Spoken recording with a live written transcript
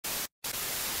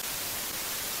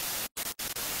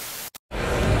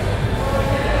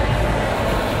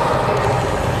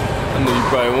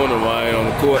probably wondering why I ain't on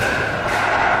the court.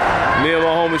 Me and my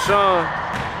homie Sean,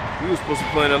 we was supposed to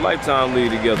play in a Lifetime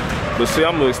League together. But see,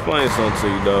 I'm gonna explain something to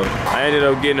you, dog. I ended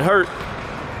up getting hurt.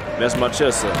 That's my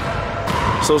chest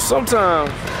up. So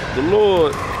sometimes the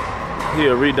Lord,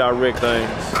 He'll redirect things.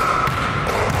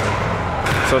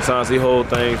 Sometimes He hold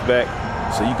things back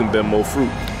so you can bear more fruit.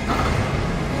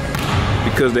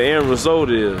 Because the end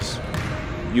result is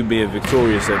you being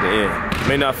victorious at the end. It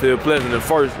may not feel pleasant at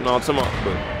first, you know what I'm talking about,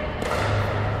 but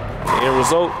the end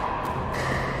result,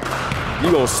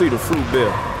 you're gonna see the fruit bear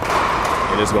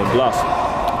and it's gonna blossom.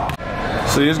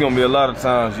 See, it's gonna be a lot of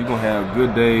times you're gonna have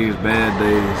good days, bad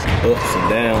days, ups and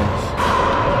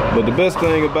downs. But the best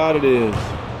thing about it is,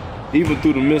 even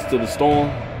through the midst of the storm,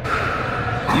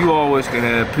 you always can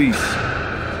have peace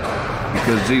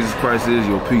because Jesus Christ is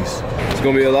your peace. It's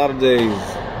gonna be a lot of days,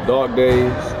 dark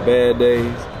days, bad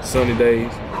days, sunny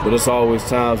days, but it's always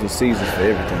times and seasons for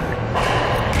everything.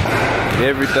 And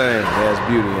everything has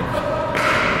beauty in it.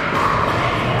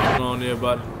 What's going on,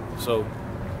 everybody? So,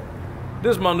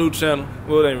 this is my new channel.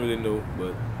 Well, it ain't really new,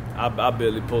 but I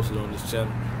barely posted on this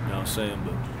channel, you know what I'm saying?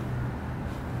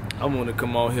 But I want to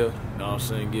come on here, you know what I'm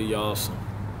saying, give y'all some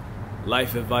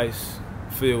life advice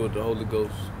filled with the Holy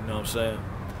Ghost, you know what I'm saying?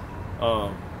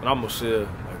 And I'm going to share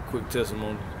a quick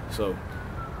testimony. So,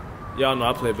 y'all know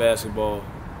I play basketball.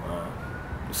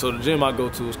 So the gym I go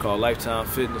to is called Lifetime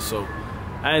Fitness. So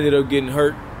I ended up getting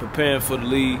hurt preparing for the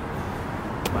league.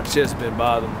 My chest been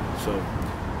bothering me, so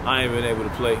I ain't been able to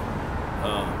play.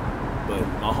 But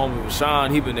my homie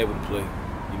Rashawn, he been able to play.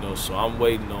 You know, so I'm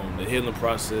waiting on the healing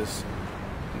process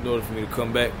in order for me to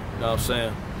come back. You know what I'm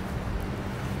saying?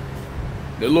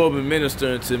 The Lord been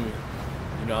ministering to me.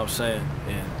 You know what I'm saying?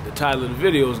 And the title of the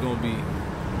video is gonna be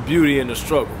Beauty in the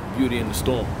Struggle, Beauty in the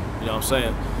Storm. You know what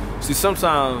I'm saying? See,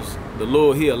 sometimes the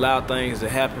Lord, He allow things to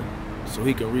happen so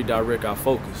He can redirect our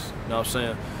focus. You know what I'm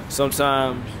saying?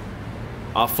 Sometimes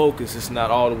our focus is not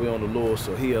all the way on the Lord,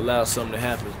 so He allows something to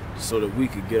happen so that we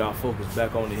could get our focus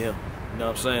back onto Him. You know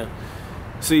what I'm saying?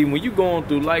 See, when you're going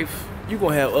through life, you're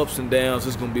going to have ups and downs.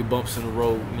 There's going to be bumps in the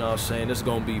road. You know what I'm saying? There's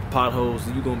going to be potholes.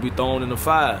 You're going to be thrown in the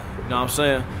fire. You know what I'm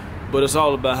saying? But it's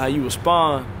all about how you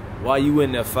respond while you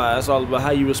in that fire. It's all about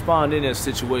how you respond in that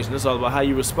situation. It's all about how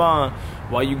you respond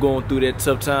while you going through that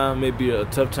tough time. Maybe a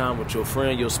tough time with your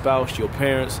friend, your spouse, your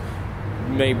parents.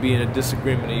 You may be in a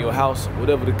disagreement in your house.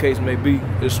 Whatever the case may be,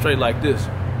 it's straight like this.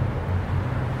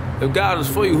 If God is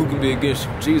for you, who can be against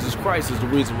you? Jesus Christ is the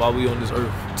reason why we on this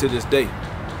earth to this day.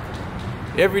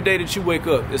 Every day that you wake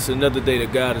up, it's another day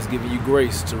that God is giving you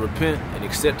grace to repent and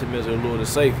accept Him as your Lord and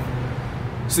Savior.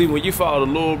 See, when you follow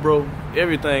the Lord, bro,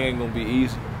 everything ain't gonna be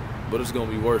easy, but it's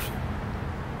gonna be worth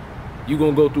it. You're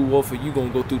gonna go through warfare, you're gonna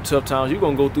go through tough times, you're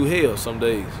gonna go through hell some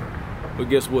days. But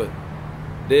guess what?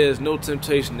 There's no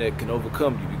temptation that can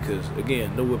overcome you because,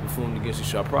 again, no weapon formed against you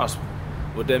shall prosper.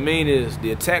 What that means is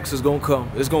the attacks is gonna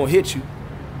come, it's gonna hit you.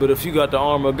 But if you got the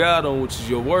armor of God on, which is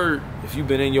your word, if you've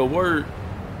been in your word,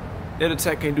 that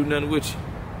attack can't do nothing with you.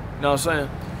 You know what I'm saying?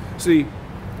 See,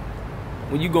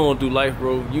 when you going through life,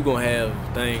 bro, you gonna have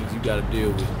things you gotta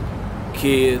deal with.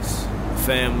 Kids,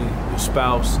 family, your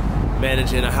spouse,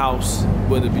 managing a house,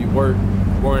 whether it be work,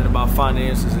 worrying about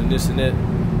finances and this and that.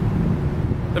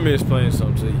 Let me explain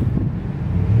something to you.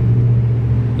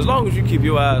 As long as you keep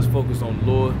your eyes focused on the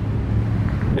Lord,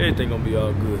 everything gonna be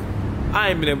all good. I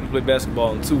ain't been able to play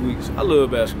basketball in 2 weeks. I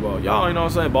love basketball. Y'all, you know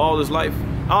what I'm saying? But all this life,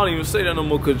 I don't even say that no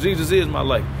more because Jesus is my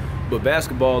life. But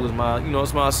basketball is my,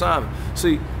 it's my assignment.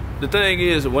 See, the thing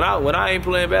is, when I ain't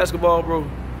playing basketball, bro,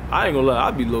 I ain't gonna lie,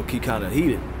 I be low-key kind of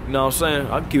heated. You know what I'm saying?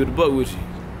 I can keep it a buck with you.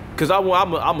 Because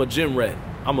I'm a gym rat.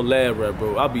 I'm a lab rat,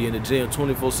 bro. I be in the gym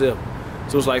 24/7.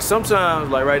 So it's like sometimes,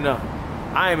 like right now,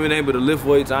 I ain't been able to lift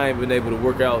weights. I ain't been able to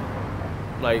work out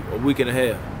like a week and a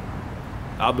half.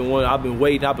 I've been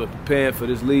waiting. I've been preparing for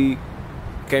this league.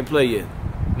 Can't play yet.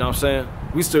 You know what I'm saying?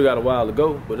 We still got a while to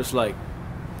go, but it's like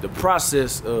the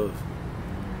process of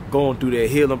going through that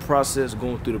healing process,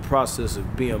 going through the process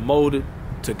of being molded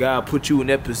to God put you in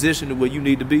that position to where you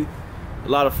need to be. A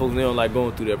lot of folks, they don't like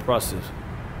going through that process.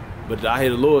 But I hear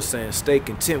the Lord saying, stay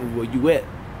content with where you at.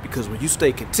 Because when you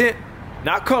stay content,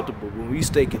 not comfortable, when we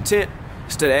stay content,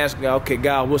 instead of asking God, okay,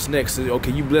 God, what's next?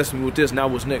 Okay, you blessed me with this, now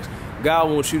what's next?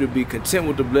 God wants you to be content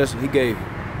with the blessing He gave you.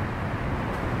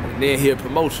 And then He'll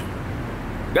promote you.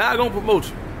 God gonna promote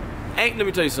you. Let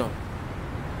me tell you something.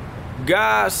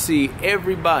 God see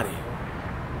everybody.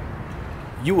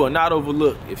 You are not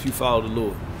overlooked if you follow the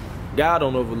Lord. God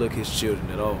don't overlook His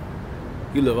children at all.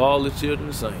 He love all His children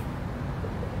the same.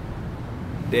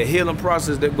 That healing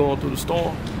process they're going through the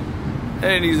storm, it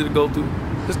ain't easy to go through.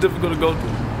 It's difficult to go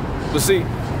through. But see,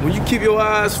 When you keep your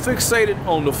eyes fixated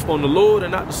on the Lord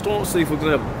and not the storm. See, for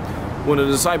example, when the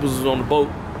disciples was on the boat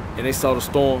and they saw the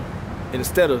storm, and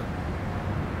instead of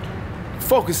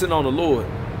focusing on the Lord,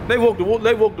 they woke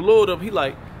the Lord up. He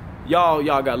like, y'all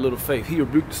got little faith. He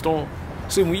rebuked the storm.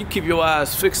 See, when you keep your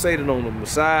eyes fixated on the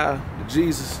Messiah, the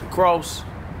Jesus, the cross,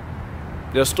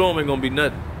 that storm ain't gonna be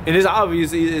nothing. And it's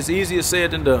obvious, it's easier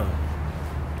said than done.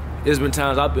 There's been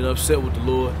times I've been upset with the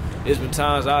Lord. There's been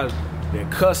times I've been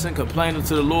cussing, complaining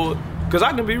to the Lord. Because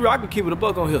I can be real, I can keep it a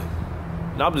buck on here.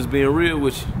 And I'm just being real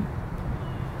with you.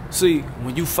 See,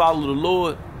 when you follow the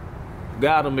Lord,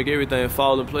 God will make everything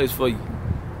fall in place for you.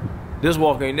 This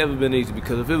walk ain't never been easy,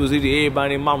 because if it was easy,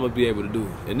 everybody and mama would be able to do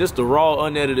it. And this the raw,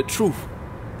 unedited truth.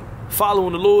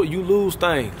 Following the Lord, you lose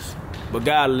things, but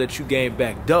God will let you gain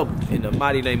back double in the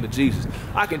mighty name of Jesus.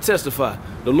 I can testify.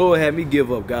 The Lord had me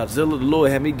give up Godzilla. The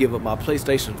Lord had me give up my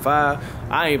PlayStation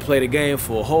 5. I ain't played a game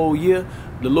for a whole year.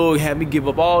 The Lord had me give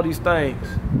up all these things.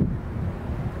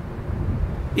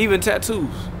 Even tattoos.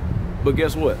 But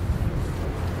guess what?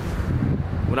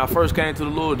 When I first came to the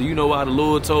Lord, do you know why the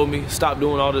Lord told me stop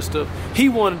doing all this stuff? He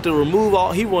wanted to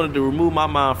remove my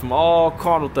mind from all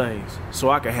carnal things so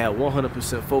I could have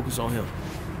 100% focus on him.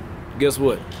 Guess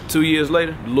what? 2 years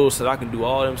later, the Lord said I can do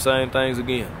all them same things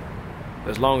again,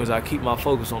 as long as I keep my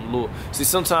focus on the Lord. See,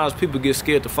 sometimes people get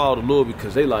scared to follow the Lord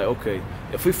because they like, okay,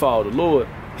 if we follow the Lord,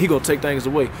 he gonna take things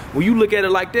away. When you look at it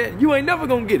like that, you ain't never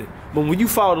gonna get it. But when you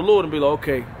follow the Lord and be like,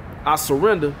 okay, I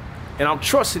surrender and I'm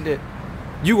trusting that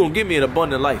you gonna give me an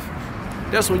abundant life,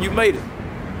 that's when you made it.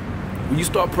 When you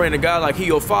start praying to God like he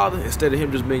your father instead of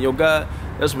him just being your God,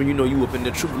 that's when you know you up in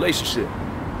that true relationship.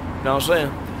 You know what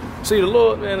I'm saying? See, the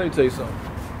Lord, man, let me tell you something.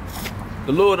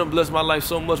 The Lord done blessed my life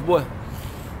so much, boy. You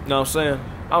know what I'm saying?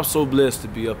 I'm so blessed to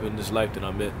be up in this life that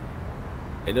I'm in.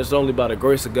 And it's only by the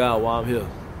grace of God why I'm here.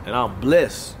 And I'm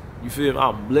blessed. You feel me?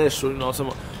 I'm blessed. You know what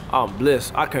I'm saying? I'm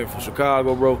blessed. I came from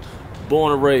Chicago, bro.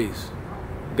 Born and raised.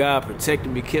 God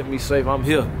protected me, kept me safe. I'm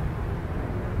here.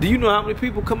 Do you know how many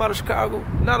people come out of Chicago?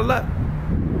 Not a lot.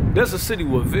 That's a city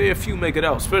where very few make it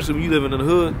out, especially when you living in the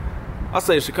hood. I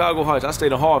stayed in Chicago Heights. I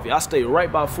stayed in Harvey. I stayed right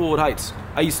by Ford Heights.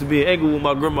 I used to be in Englewood with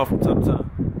my grandma from time to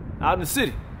time. Out in the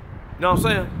city. You know what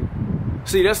I'm saying?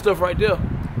 See, that stuff right there.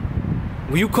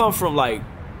 When you come from, like,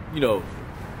 you know,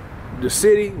 the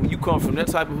city, when you come from that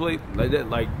type of place, like that,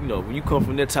 like, you know, when you come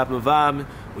from that type of environment,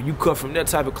 when you come from that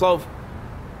type of cloth,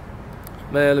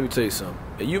 man, let me tell you something.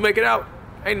 If you make it out,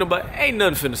 ain't nothing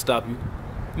finna stop you. You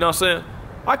know what I'm saying?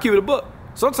 I keep it a buck.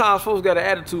 Sometimes folks got an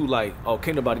attitude like, oh,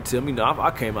 can't nobody tell me. No,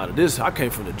 I came out of this. I came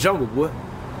from the jungle, boy.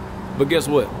 But guess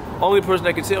what? Only person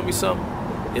that can tell me something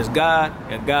is God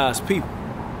and God's people.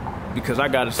 Because I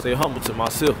got to stay humble to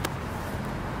myself.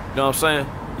 You know what I'm saying?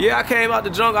 Yeah, I came out the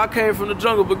jungle. I came from the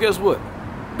jungle. But guess what?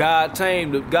 God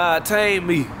tamed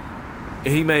me. And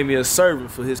he made me a servant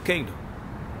for his kingdom.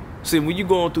 See, when you're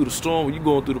going through the storm, when you're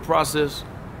going through the process,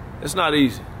 it's not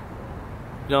easy.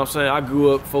 You know what I'm saying? I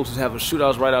grew up, folks was having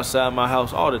shootouts right outside my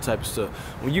house, all that type of stuff.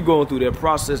 When you're going through that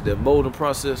process, that molding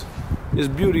process, it's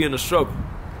beauty in the struggle.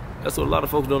 That's what a lot of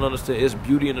folks don't understand. It's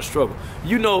beauty in the struggle.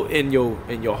 You know, in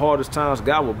your hardest times,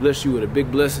 God will bless you with a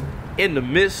big blessing. In the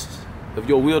midst of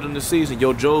your wilderness season,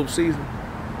 your Job season,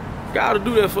 God will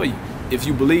do that for you if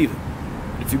you believe it.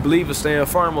 If you believe it, stand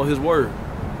firm on his word.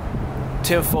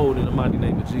 Tenfold in the mighty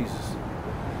name of Jesus.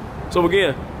 So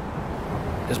again,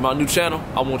 it's my new channel.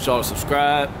 I want y'all to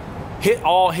subscribe. Hit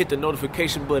the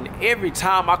notification button every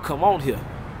time I come on here.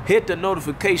 Hit the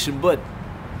notification button,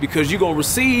 because you're gonna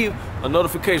receive a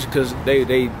notification, because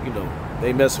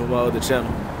they messing with my other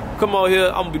channel. Come on here.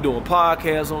 I'm gonna be doing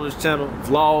podcasts on this channel,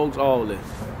 vlogs, all that.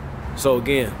 So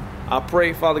again, I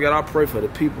pray, Father God, I pray for the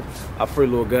people. I pray,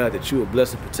 Lord God, that you will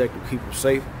bless and protect and keep them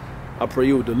safe. I pray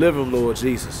you will deliver them, Lord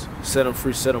Jesus. Set them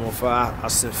free, set them on fire. I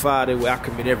send fire their way. I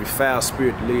commit every foul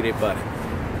spirit to lead their body.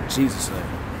 In Jesus' name.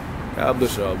 God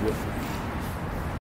bless y'all, boy.